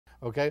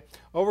Okay,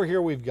 over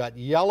here we've got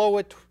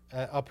yellow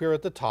up here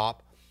at the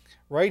top.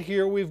 Right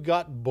here we've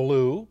got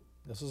blue.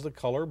 This is the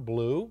color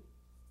blue.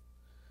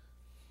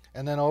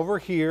 And then over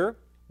here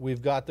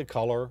we've got the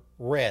color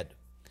red.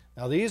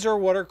 Now these are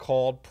what are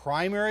called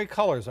primary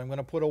colors. I'm going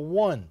to put a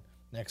 1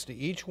 next to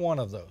each one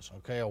of those.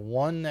 Okay, a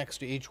 1 next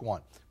to each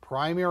one.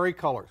 Primary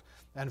colors.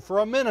 And for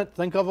a minute,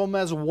 think of them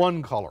as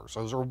 1 colors.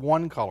 Those are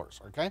 1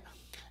 colors. Okay,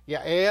 you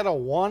add a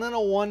 1 and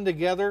a 1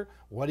 together.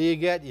 What do you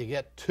get? You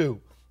get 2.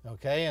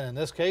 Okay, and in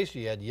this case,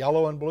 you add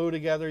yellow and blue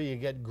together, you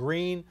get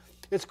green.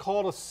 It's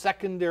called a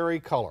secondary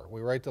color. We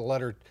write the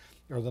letter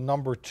or the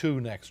number 2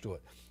 next to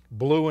it.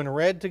 Blue and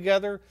red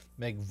together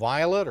make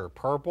violet or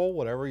purple,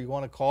 whatever you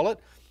want to call it,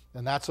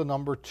 and that's a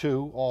number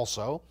 2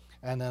 also.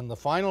 And then the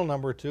final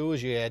number 2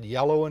 is you add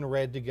yellow and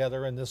red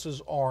together, and this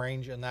is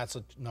orange, and that's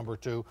a number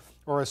 2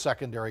 or a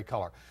secondary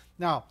color.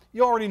 Now,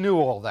 you already knew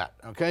all that,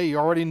 okay? You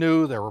already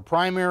knew there were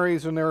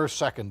primaries and there are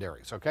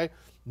secondaries, okay?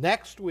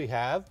 Next we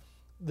have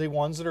the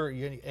ones that are,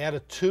 you add a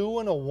 2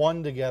 and a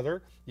 1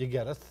 together, you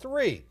get a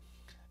 3.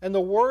 And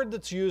the word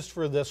that's used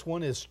for this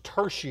one is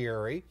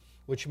tertiary,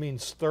 which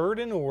means third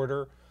in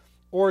order,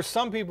 or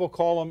some people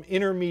call them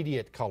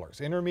intermediate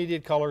colors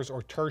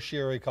or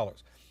tertiary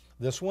colors.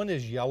 This one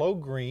is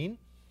yellow-green.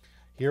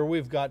 Here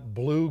we've got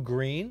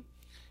blue-green.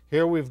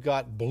 Here we've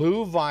got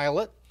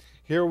blue-violet.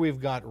 Here we've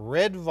got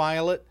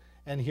red-violet.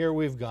 And here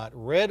we've got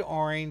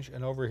red-orange.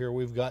 And over here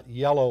we've got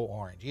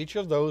yellow-orange. Each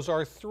of those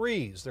are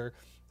 3s.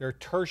 They're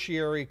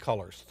tertiary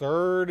colors,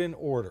 third in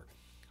order,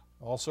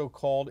 also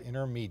called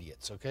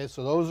intermediates. Okay,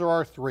 so those are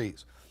our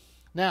 3s.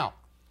 Now,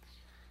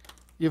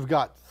 you've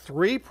got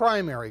 3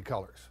 primary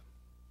colors.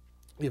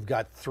 You've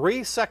got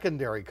 3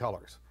 secondary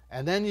colors.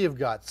 And then you've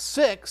got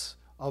 6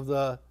 of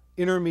the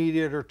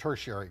intermediate or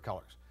tertiary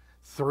colors.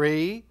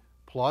 3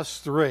 plus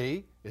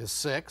 3 is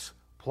 6,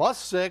 plus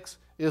 6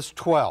 is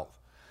 12.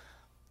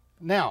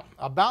 Now,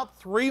 about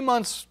 3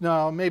 months,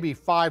 no, maybe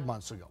 5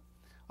 months ago,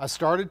 I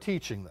started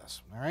teaching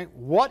this. All right,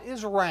 what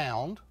is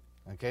round,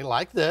 okay,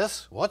 like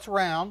this, what's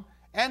round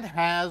and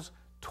has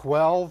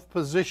 12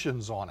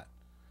 positions on it?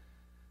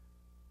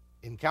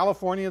 In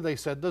California, they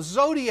said the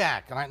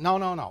zodiac. And no.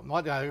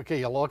 Okay,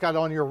 you look at it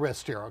on your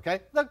wrist here,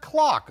 okay? The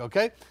clock,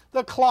 okay?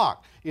 The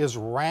clock is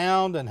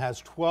round and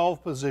has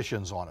 12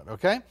 positions on it,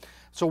 okay?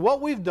 So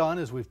what we've done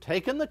is we've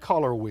taken the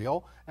color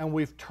wheel and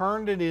we've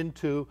turned it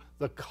into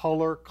the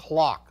color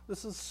clock.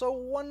 This is so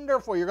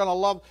wonderful. You're going to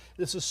love,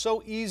 this is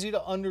so easy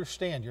to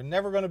understand. You're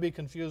never going to be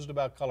confused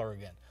about color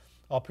again.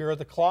 Up here at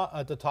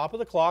the top of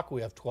the clock,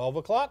 we have 12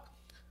 o'clock,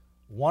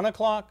 1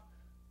 o'clock,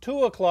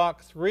 2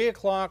 o'clock, 3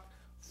 o'clock,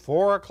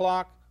 4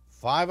 o'clock,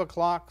 5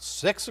 o'clock,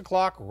 6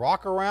 o'clock,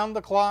 rock around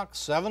the clock,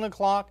 7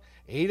 o'clock,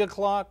 8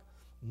 o'clock,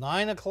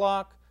 9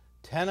 o'clock,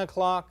 10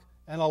 o'clock,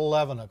 and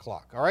 11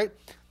 o'clock. All right?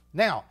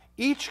 Now,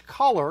 each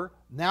color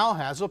now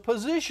has a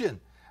position.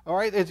 All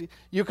right?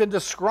 You can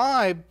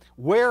describe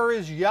where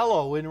is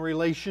yellow in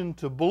relation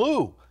to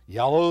blue.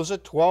 Yellow's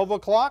at 12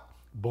 o'clock,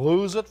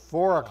 blue's at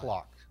 4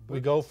 o'clock.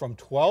 We go from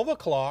 12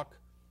 o'clock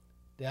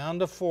down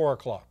to 4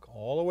 o'clock,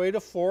 all the way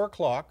to 4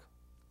 o'clock,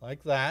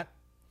 like that.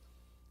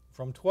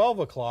 From 12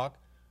 o'clock,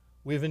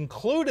 we've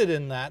included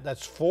in that,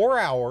 that's 4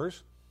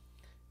 hours,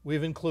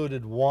 we've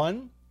included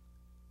 1,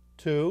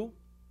 2,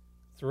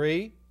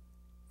 3,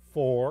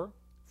 4,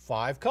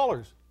 5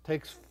 colors.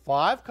 Takes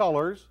 5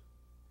 colors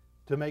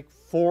to make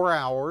 4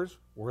 hours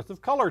worth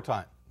of color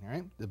time. All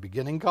right? The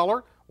beginning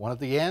color, 1 at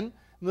the end,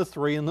 and the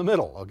 3 in the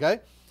middle, okay?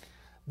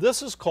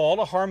 This is called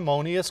a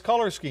harmonious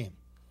color scheme.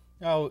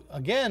 Now,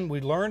 again,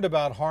 we learned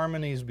about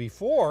harmonies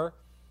before.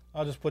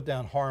 I'll just put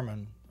down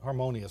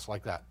harmonious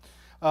like that.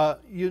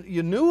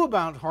 You knew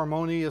about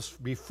harmonious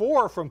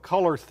before from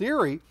color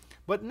theory,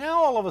 but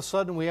now all of a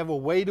sudden we have a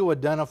way to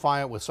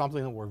identify it with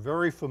something that we're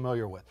very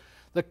familiar with.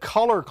 The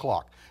color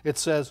clock. It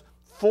says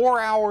 4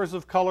 hours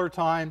of color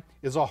time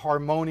is a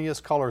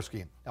harmonious color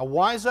scheme. Now,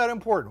 why is that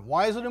important?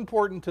 Why is it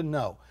important to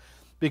know?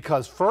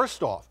 Because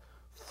first off,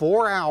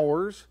 4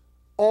 hours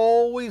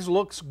always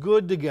looks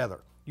good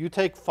together. You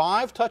take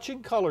 5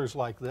 touching colors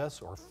like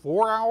this, or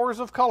 4 hours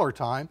of color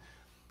time,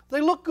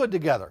 they look good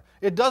together.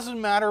 It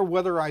doesn't matter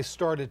whether I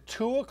start at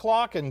 2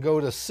 o'clock and go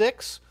to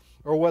 6,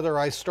 or whether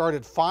I start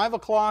at 5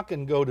 o'clock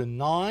and go to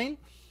 9.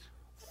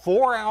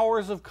 4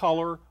 hours of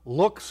color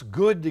looks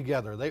good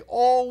together. They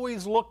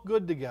always look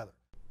good together.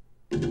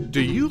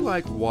 Do you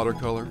like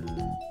watercolor?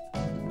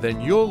 Then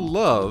you'll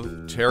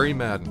love Terry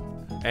Madden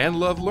and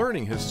love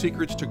learning his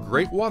secrets to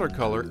great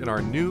watercolor in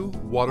our new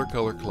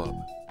Watercolor Club.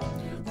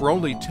 For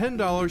only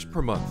 $10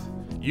 per month,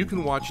 you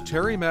can watch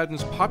Terry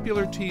Madden's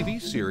popular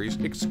TV series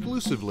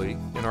exclusively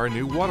in our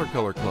new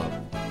Watercolor Club.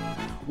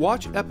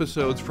 Watch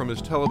episodes from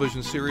his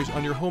television series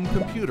on your home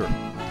computer,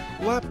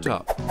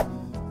 laptop,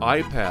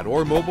 iPad,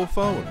 or mobile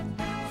phone.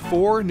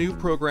 4 new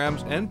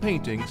programs and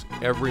paintings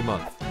every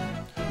month.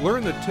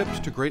 Learn the tips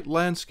to great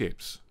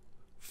landscapes,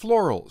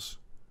 florals,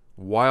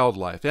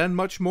 wildlife, and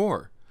much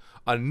more.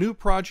 A new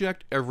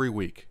project every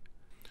week.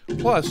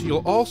 Plus,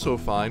 you'll also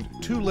find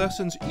 2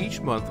 lessons each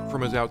month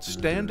from his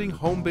outstanding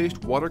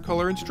home-based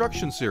watercolor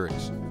instruction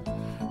series.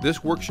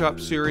 This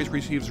workshop series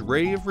receives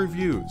rave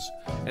reviews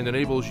and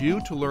enables you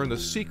to learn the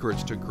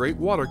secrets to great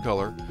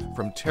watercolor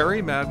from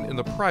Terry Madden in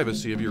the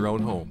privacy of your own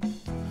home.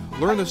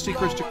 Learn the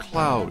secrets to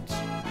clouds,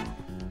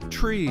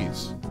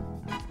 trees,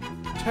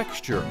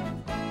 texture,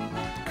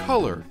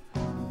 color,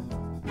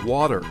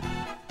 water,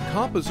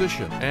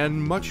 composition,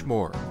 and much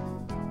more.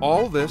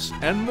 All this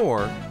and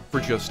more for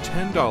just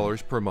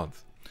 $10 per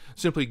month.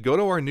 Simply go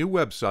to our new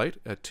website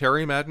at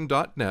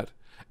terrymadden.net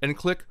and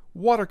click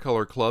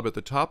Watercolor Club at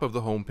the top of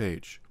the home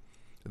page.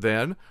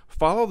 Then,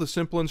 follow the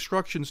simple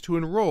instructions to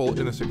enroll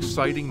in this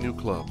exciting new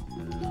club.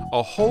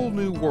 A whole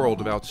new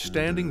world of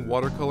outstanding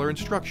watercolor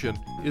instruction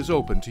is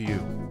open to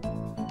you.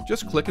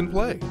 Just click and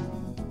play.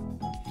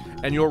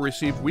 And you'll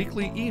receive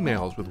weekly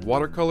emails with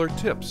watercolor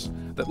tips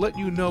that let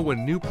you know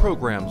when new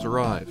programs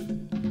arrive,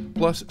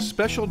 plus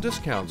special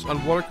discounts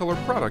on watercolor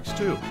products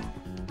too.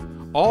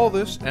 All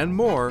this and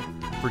more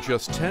for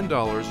just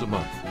 $10 a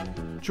month.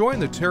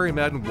 Join the Terry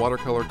Madden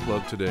Watercolor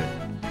Club today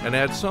and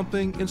add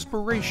something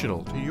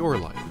inspirational to your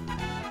life.